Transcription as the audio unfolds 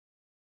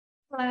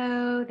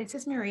Hello, this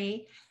is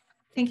Marie.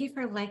 Thank you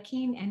for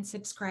liking and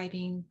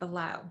subscribing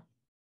below.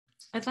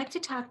 I'd like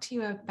to talk to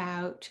you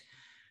about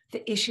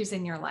the issues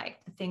in your life,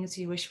 the things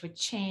you wish would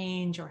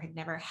change or had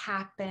never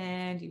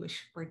happened, you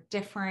wish were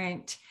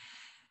different,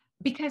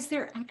 because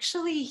they're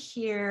actually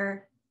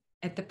here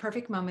at the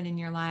perfect moment in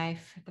your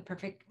life, at the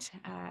perfect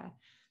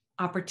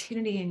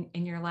opportunity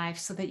in your life,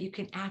 so that you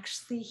can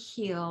actually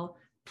heal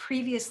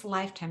previous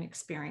lifetime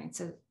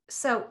experiences.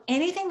 So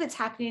anything that's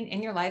happening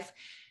in your life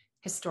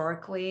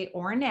historically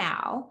or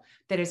now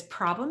that is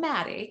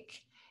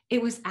problematic,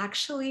 it was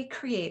actually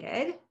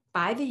created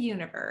by the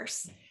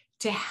universe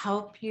to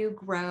help you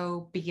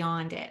grow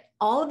beyond it.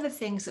 All of the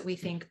things that we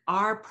think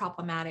are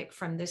problematic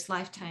from this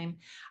lifetime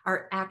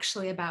are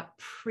actually about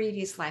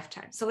previous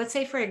lifetimes. So let's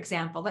say, for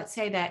example, let's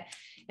say that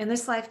in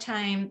this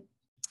lifetime,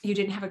 you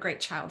didn't have a great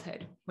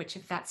childhood, which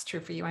if that's true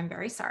for you, I'm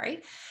very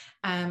sorry.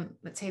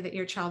 Let's say that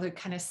your childhood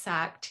kind of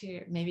sucked.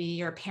 Maybe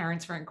your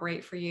parents weren't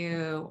great for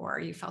you, or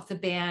you felt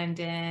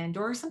abandoned,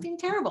 or something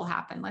terrible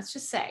happened. Let's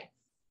just say.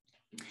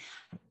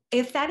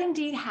 If that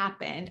indeed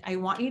happened, I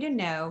want you to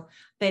know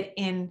that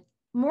in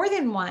more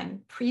than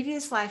one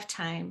previous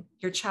lifetime,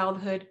 your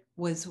childhood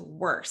was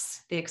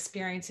worse. The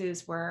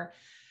experiences were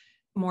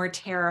more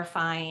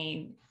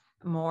terrifying,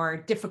 more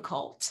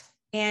difficult.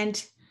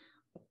 And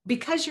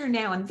because you're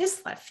now in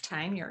this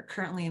lifetime, you're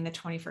currently in the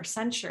 21st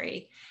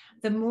century,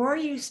 the more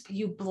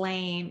you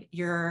blame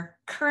your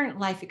current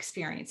life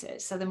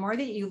experiences. So the more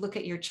that you look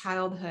at your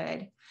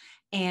childhood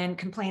and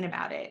complain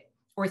about it,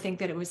 or think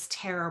that it was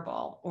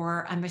terrible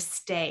or a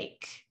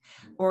mistake,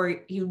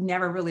 or you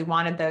never really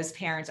wanted those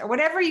parents, or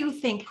whatever you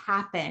think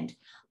happened,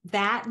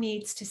 that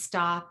needs to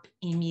stop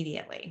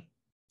immediately.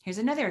 Here's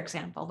another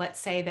example. Let's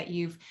say that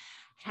you've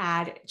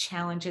had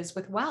challenges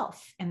with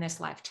wealth in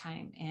this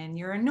lifetime, and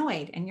you're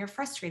annoyed and you're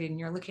frustrated, and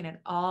you're looking at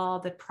all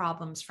the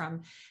problems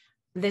from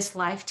this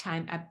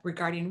lifetime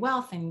regarding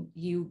wealth, and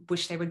you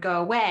wish they would go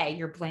away.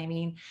 You're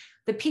blaming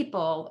the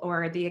people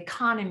or the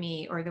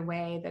economy or the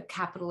way the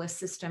capitalist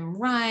system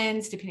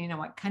runs, depending on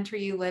what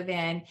country you live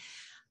in,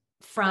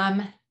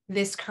 from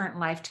this current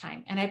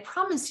lifetime. And I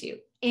promise you,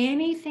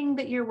 anything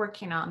that you're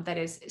working on that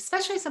is,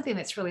 especially something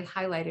that's really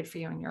highlighted for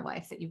you in your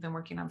life that you've been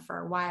working on for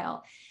a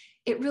while,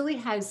 it really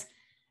has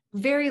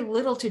very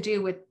little to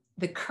do with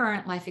the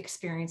current life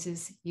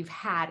experiences you've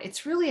had.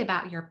 It's really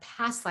about your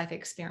past life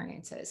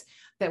experiences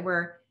that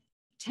were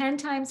 10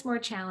 times more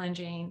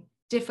challenging,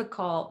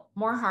 difficult,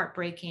 more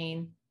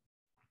heartbreaking,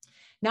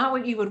 not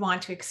what you would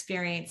want to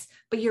experience,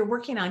 but you're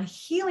working on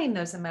healing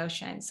those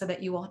emotions so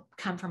that you will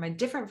come from a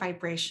different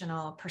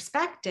vibrational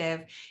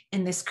perspective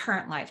in this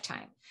current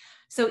lifetime.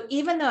 So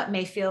even though it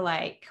may feel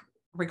like,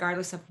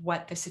 regardless of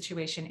what the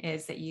situation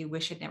is, that you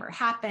wish had never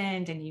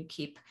happened and you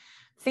keep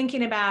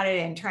thinking about it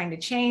and trying to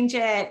change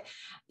it,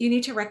 you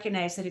need to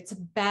recognize that it's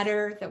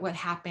better than what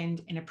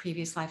happened in a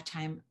previous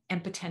lifetime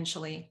and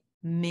potentially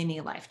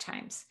many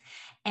lifetimes.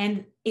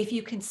 And if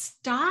you can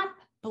stop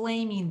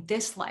blaming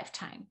this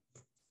lifetime,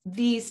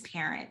 these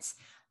parents,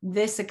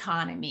 this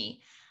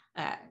economy,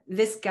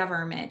 this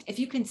government, if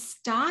you can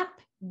stop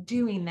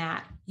doing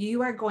that,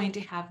 you are going to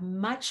have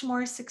much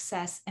more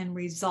success in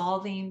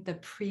resolving the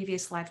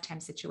previous lifetime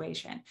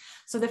situation.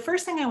 So the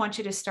first thing I want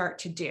you to start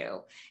to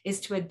do is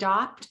to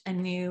adopt a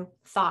new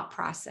thought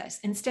process.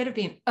 Instead of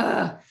being,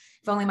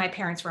 if only my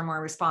parents were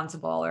more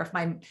responsible, or if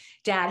my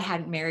dad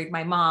hadn't married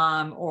my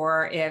mom,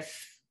 or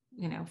if,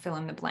 fill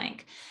in the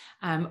blank,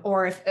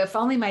 or if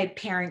only my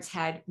parents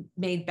had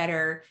made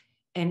better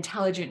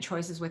intelligent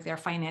choices with their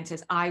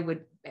finances, I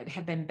would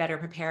have been better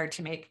prepared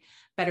to make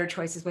better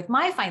choices with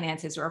my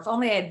finances, or if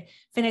only I'd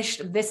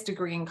finished this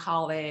degree in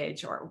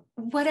college, or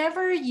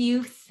whatever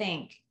you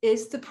think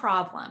is the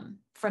problem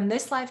from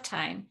this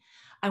lifetime.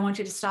 I want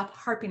you to stop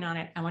harping on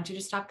it. I want you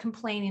to stop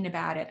complaining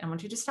about it. I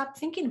want you to stop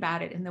thinking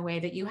about it in the way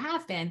that you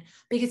have been,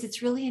 because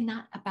it's really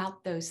not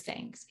about those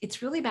things.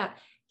 It's really about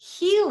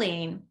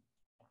healing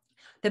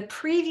the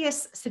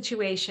previous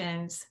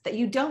situations that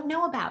you don't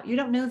know about. You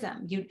don't know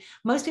them.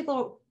 Most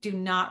people do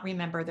not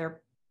remember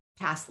their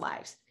past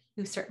lives.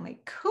 You certainly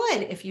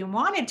could if you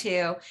wanted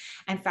to.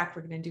 In fact,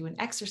 we're going to do an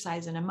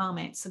exercise in a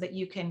moment so that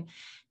you can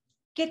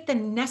get the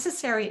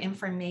necessary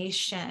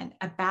information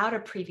about a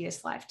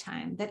previous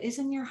lifetime that is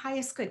in your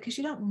highest good, because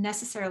you don't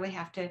necessarily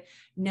have to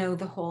know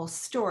the whole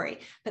story,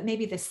 but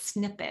maybe the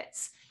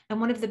snippets. And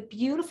one of the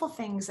beautiful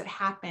things that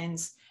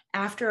happens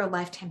after a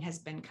lifetime has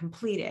been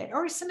completed,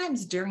 or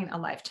sometimes during a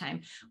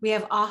lifetime, we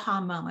have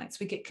aha moments,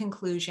 we get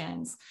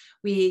conclusions,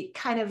 we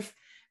kind of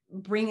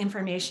bring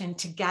information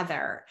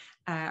together.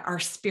 Our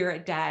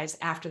spirit does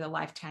after the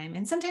lifetime.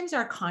 And sometimes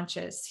our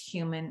conscious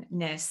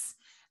humanness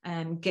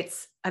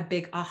gets a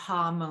big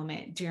aha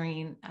moment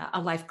during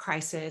a life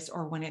crisis,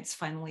 or when it's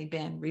finally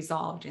been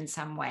resolved in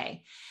some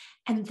way.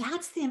 And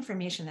that's the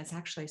information that's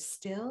actually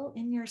still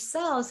in your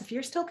cells. If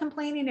you're still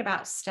complaining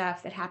about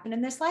stuff that happened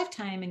in this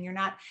lifetime and you're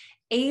not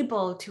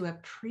able to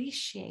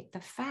appreciate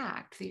the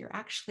fact that you're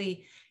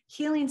actually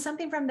healing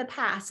something from the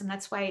past, and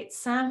that's why it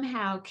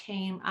somehow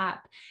came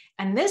up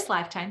in this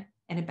lifetime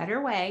in a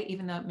better way,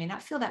 even though it may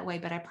not feel that way,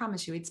 but I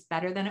promise you it's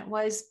better than it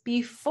was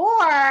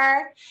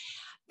before.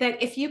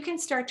 That if you can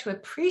start to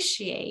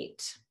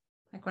appreciate,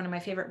 like one of my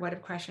favorite what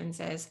if questions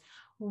is,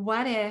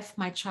 what if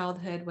my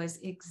childhood was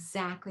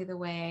exactly the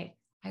way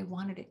I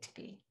wanted it to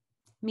be?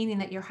 Meaning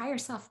that your higher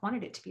self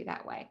wanted it to be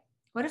that way.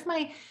 What if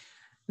my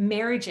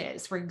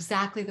marriages were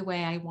exactly the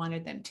way I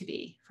wanted them to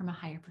be from a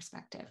higher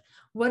perspective?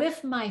 What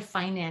if my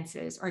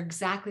finances are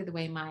exactly the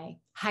way my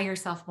higher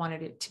self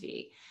wanted it to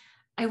be?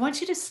 I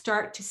want you to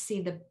start to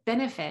see the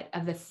benefit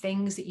of the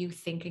things that you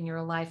think in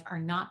your life are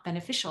not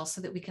beneficial so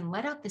that we can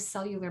let out the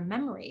cellular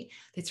memory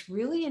that's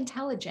really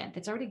intelligent,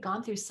 that's already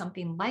gone through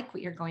something like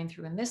what you're going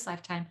through in this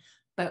lifetime,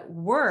 but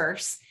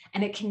worse.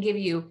 And it can give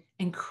you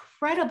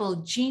incredible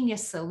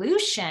genius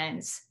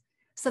solutions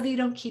so that you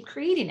don't keep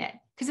creating it.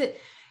 Because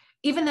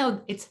even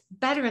though it's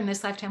better in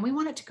this lifetime, we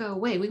want it to go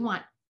away. We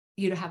want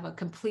you to have a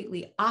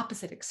completely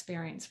opposite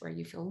experience where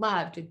you feel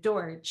loved,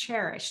 adored,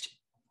 cherished,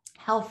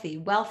 healthy,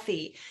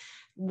 wealthy,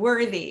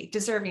 worthy,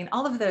 deserving,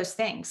 all of those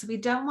things. We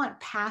don't want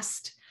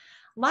past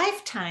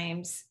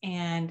lifetimes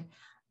and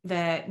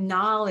the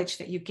knowledge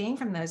that you gain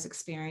from those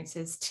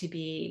experiences to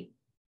be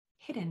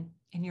hidden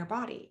in your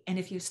body. And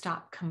if you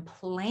stop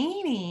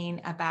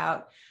complaining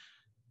about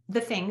the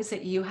things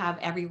that you have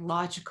every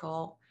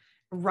logical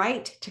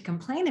right to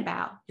complain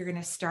about, you're going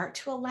to start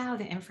to allow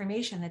the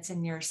information that's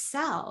in your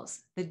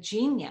cells, the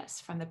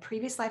genius from the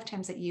previous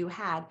lifetimes that you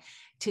had,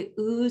 to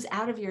ooze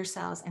out of your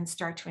cells and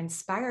start to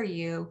inspire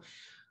you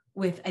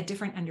with a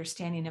different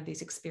understanding of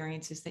these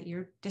experiences that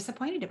you're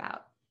disappointed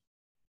about,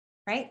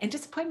 right? And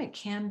disappointment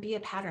can be a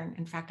pattern.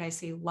 In fact, I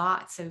see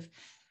lots of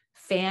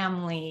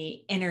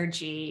family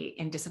energy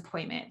in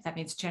disappointment. That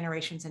means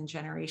generations and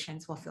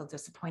generations will feel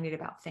disappointed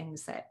about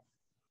things that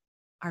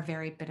are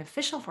very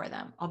beneficial for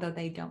them, although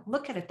they don't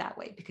look at it that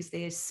way because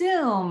they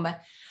assume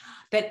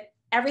that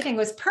everything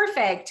was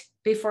perfect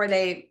before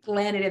they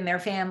landed in their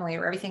family,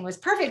 or everything was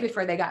perfect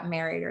before they got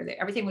married, or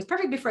everything was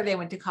perfect before they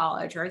went to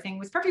college, or everything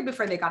was perfect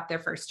before they got their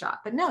first job.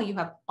 But no, you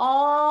have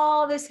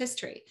all this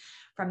history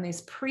from these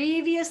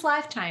previous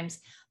lifetimes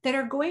that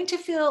are going to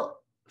feel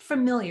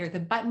familiar. The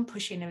button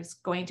pushing is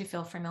going to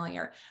feel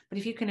familiar. But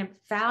if you can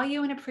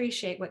value and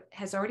appreciate what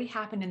has already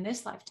happened in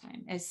this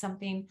lifetime as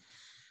something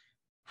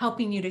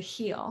helping you to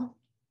heal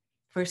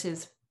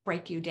versus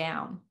break you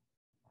down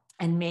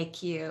and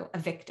make you a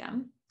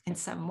victim in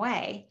some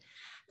way,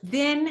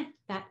 then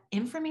that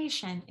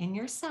information in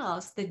your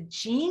cells, the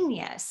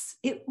genius,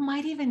 it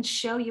might even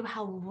show you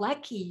how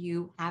lucky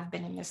you have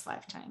been in this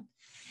lifetime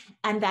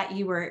and that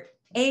you were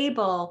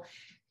able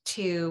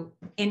to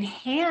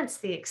enhance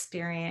the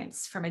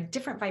experience from a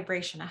different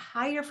vibration, a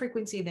higher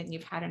frequency than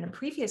you've had in a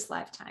previous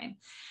lifetime.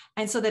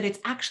 And so that it's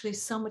actually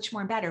so much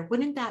more better.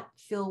 Wouldn't that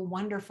feel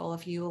wonderful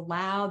if you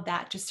allowed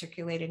that to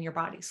circulate in your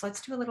body? So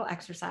let's do a little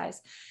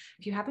exercise.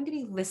 If you happen to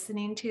be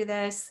listening to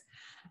this,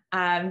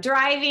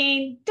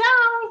 driving,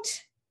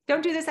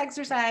 don't do this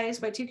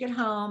exercise. Wait till you get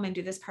home and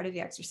do this part of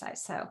the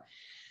exercise. So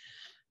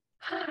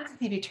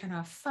maybe turn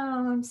off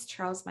phones.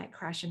 Charles might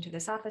crash into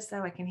this office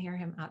though. I can hear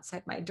him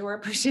outside my door,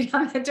 pushing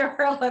on the door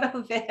a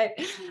little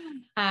bit.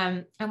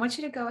 I want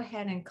you to go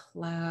ahead and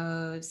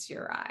close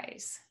your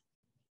eyes.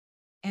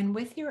 And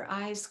with your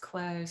eyes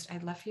closed,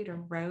 I'd love for you to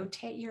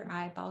rotate your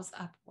eyeballs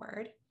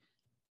upward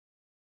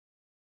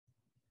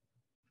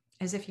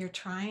as if you're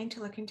trying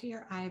to look into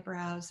your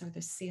eyebrows or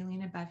the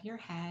ceiling above your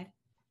head.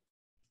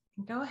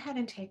 And go ahead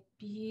and take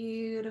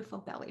beautiful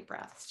belly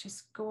breaths,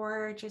 just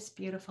gorgeous,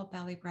 beautiful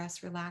belly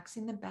breaths,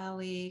 relaxing the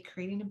belly,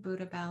 creating a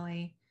Buddha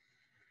belly,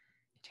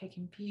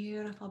 taking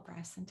beautiful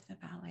breaths into the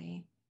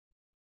belly.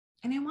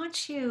 And I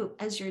want you,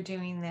 as you're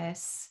doing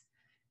this,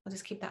 we'll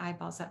just keep the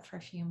eyeballs up for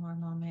a few more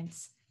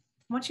moments.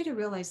 I want you to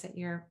realize that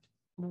you're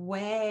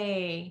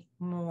way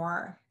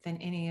more than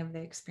any of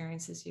the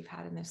experiences you've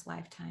had in this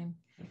lifetime.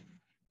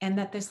 And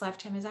that this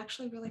lifetime is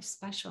actually really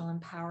special and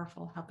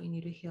powerful, helping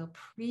you to heal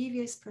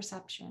previous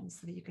perceptions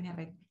so that you can have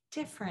a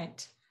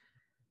different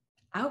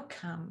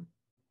outcome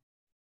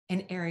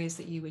in areas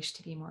that you wish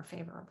to be more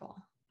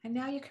favorable. And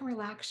now you can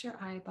relax your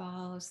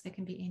eyeballs. They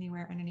can be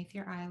anywhere underneath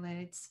your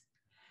eyelids.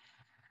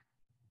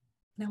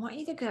 And I want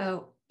you to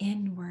go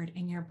inward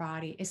in your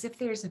body as if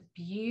there's a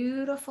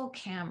beautiful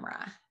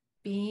camera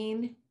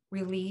being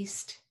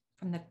released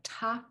from the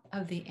top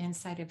of the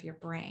inside of your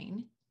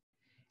brain.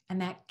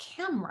 And that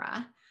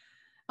camera,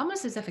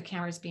 almost as if a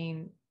camera is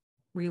being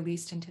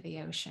released into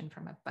the ocean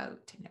from a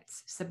boat and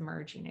it's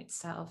submerging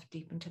itself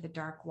deep into the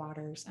dark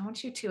waters. I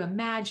want you to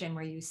imagine,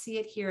 where you see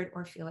it, hear it,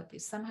 or feel it,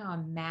 but somehow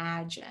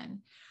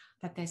imagine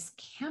that this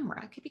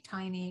camera, it could be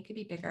tiny, it could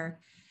be bigger,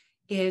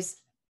 is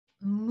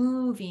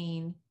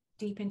moving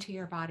deep into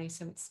your body.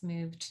 So it's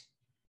moved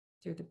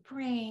through the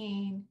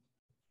brain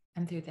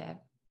and through the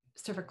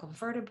cervical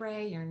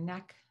vertebrae, your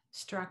neck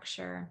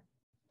structure.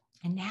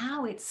 And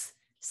now it's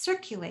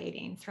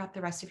circulating throughout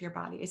the rest of your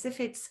body as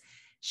if it's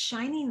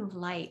shining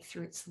light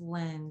through its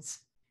lens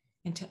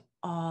into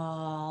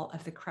all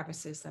of the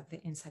crevices of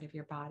the inside of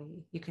your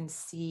body. You can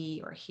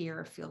see or hear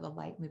or feel the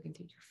light moving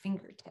through your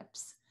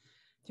fingertips,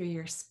 through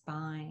your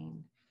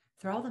spine,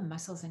 through all the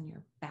muscles in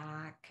your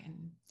back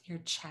and your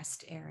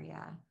chest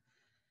area,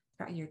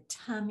 throughout your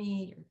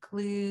tummy, your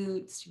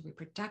glutes, your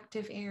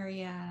reproductive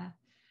area,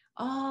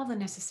 all the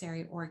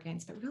necessary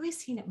organs, but really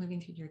seeing it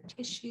moving through your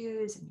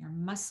tissues and your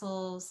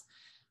muscles,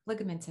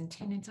 ligaments and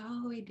tendons,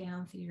 all the way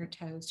down through your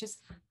toes,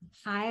 just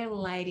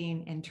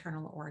highlighting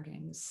internal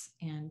organs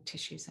and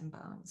tissues and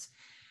bones.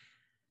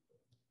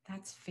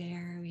 That's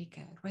very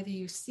good. Whether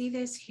you see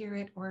this, hear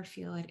it, or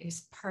feel it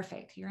is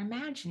perfect. You're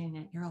imagining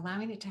it, you're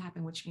allowing it to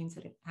happen, which means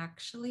that it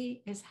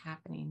actually is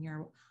happening.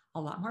 You're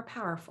a lot more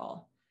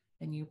powerful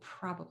than you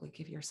probably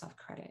give yourself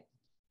credit.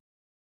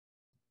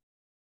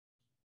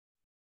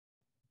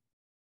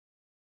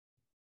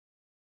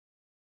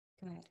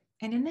 Good.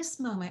 And in this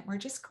moment, we're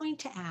just going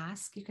to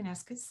ask, you can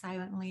ask it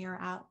silently or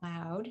out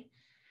loud.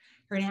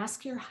 You're going to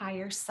ask your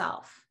higher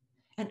self.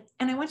 And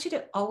I want you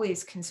to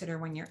always consider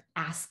when you're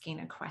asking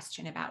a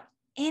question about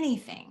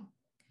anything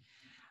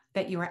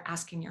that you are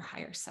asking your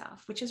higher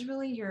self, which is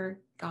really your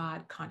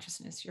God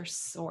consciousness, your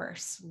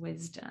source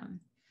wisdom,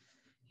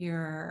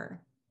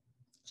 your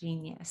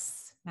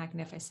genius,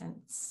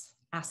 magnificence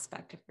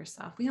aspect of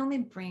yourself. We only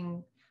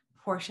bring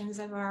portions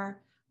of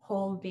our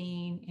whole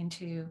being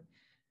into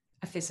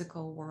a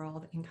physical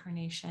world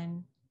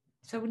incarnation.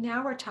 So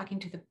now we're talking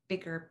to the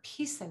bigger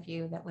piece of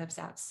you that lives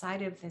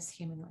outside of this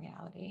human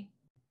reality.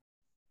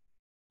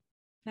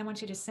 And I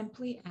want you to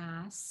simply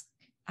ask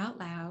out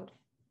loud,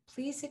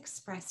 please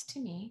express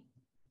to me,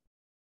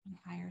 my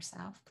higher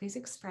self, please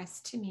express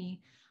to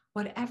me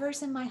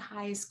whatever's in my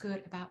highest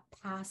good about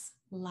past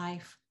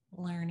life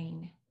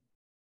learning.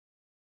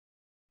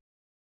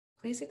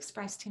 Please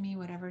express to me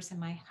whatever's in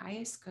my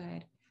highest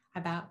good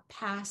about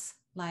past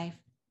life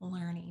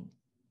learning.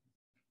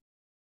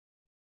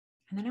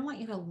 And then I want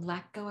you to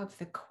let go of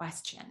the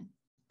question.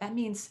 That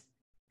means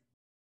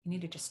you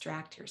need to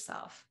distract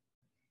yourself.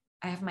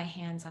 I have my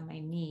hands on my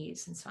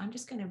knees, and so I'm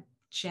just going to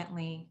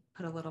gently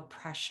put a little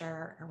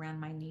pressure around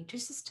my knee to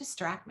just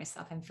distract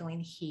myself. I'm feeling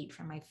heat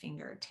from my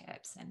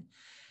fingertips, and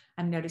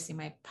I'm noticing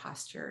my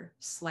posture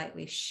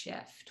slightly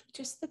shift,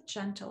 just the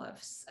gentle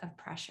of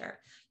pressure.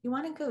 You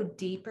want to go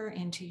deeper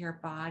into your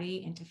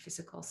body, into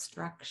physical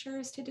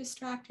structures to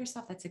distract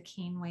yourself. That's a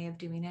keen way of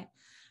doing it.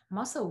 I'm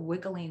also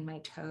wiggling my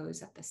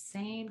toes at the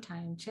same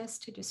time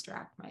just to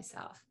distract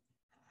myself.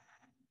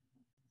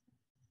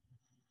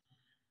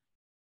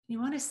 You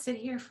want to sit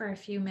here for a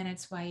few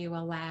minutes while you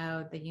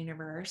allow the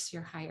universe,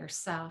 your higher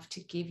self, to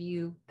give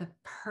you the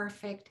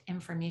perfect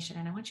information.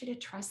 And I want you to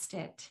trust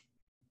it.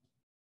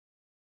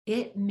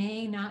 It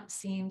may not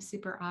seem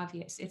super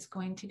obvious. It's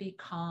going to be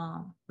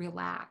calm,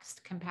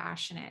 relaxed,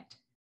 compassionate,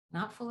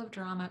 not full of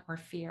drama or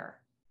fear.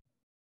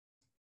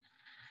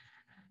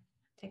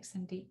 Take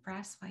some deep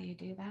breaths while you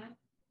do that.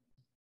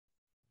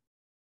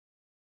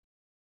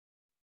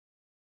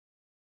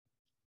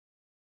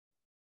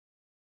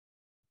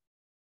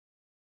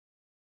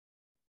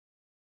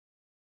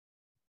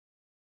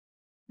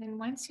 Then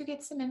once you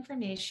get some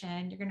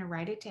information, you're going to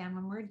write it down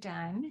when we're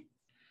done.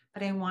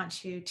 But I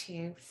want you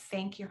to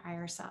thank your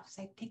higher self.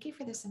 Say, thank you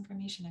for this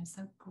information. I'm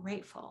so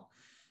grateful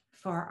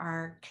for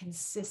our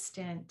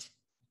consistent,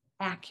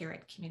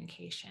 accurate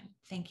communication.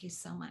 Thank you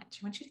so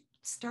much. I want you to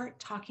start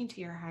talking to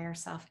your higher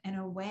self in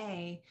a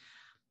way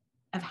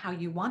of how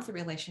you want the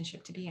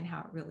relationship to be and how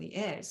it really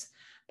is.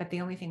 But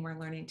the only thing we're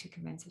learning to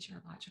convince is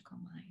your logical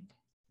mind.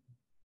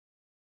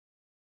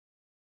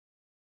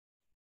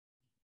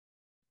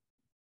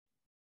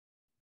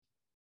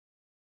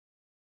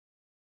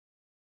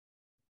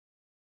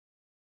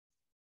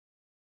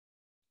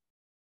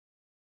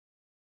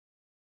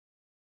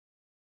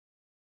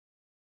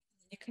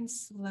 You can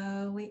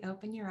slowly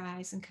open your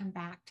eyes and come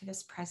back to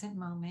this present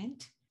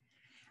moment.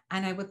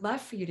 And I would love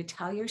for you to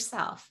tell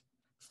yourself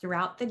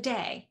throughout the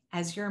day,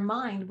 as your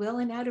mind will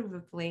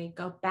inevitably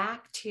go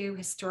back to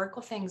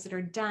historical things that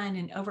are done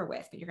and over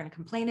with, but you're going to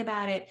complain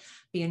about it,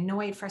 be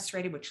annoyed,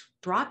 frustrated, which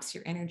drops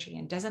your energy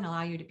and doesn't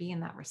allow you to be in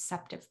that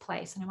receptive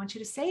place. And I want you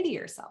to say to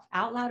yourself,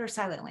 out loud or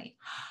silently,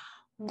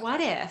 what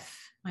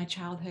if my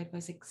childhood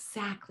was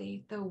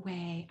exactly the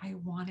way I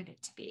wanted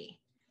it to be?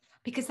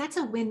 Because that's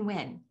a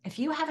win-win. If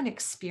you have an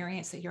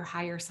experience that your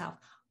higher self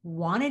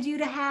wanted you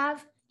to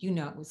have, you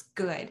know it was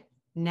good,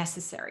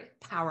 necessary,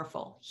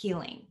 powerful,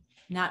 healing,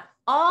 not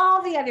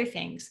all the other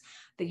things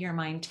that your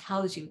mind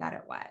tells you that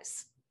it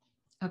was.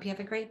 Hope you have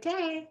a great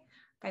day.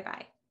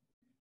 Bye-bye.